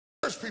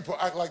church people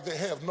act like they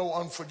have no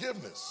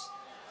unforgiveness.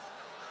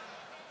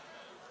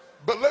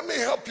 But let me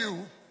help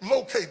you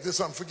locate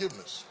this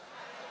unforgiveness.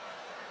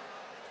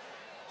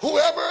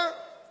 Whoever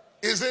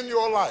is in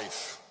your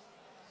life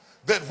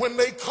that when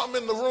they come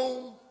in the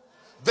room,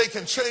 they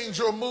can change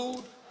your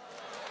mood,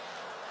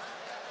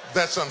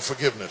 that's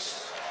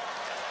unforgiveness.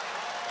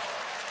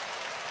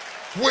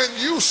 When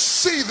you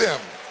see them,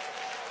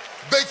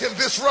 they can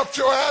disrupt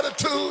your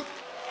attitude,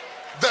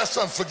 that's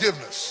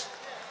unforgiveness.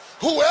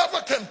 Whoever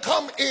can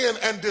come in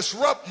and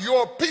disrupt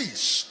your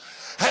peace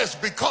has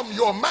become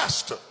your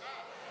master.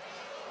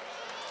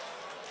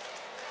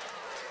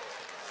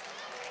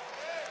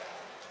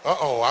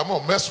 Uh-oh, I'm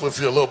gonna mess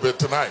with you a little bit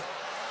tonight.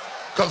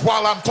 Because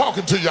while I'm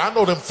talking to you, I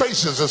know them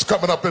faces is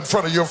coming up in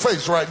front of your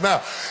face right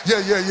now.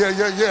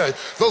 Yeah.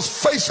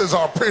 Those faces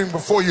are appearing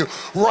before you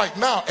right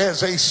now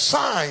as a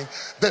sign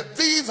that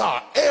these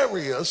are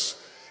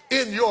areas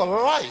in your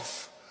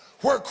life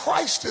where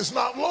Christ is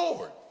not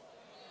Lord.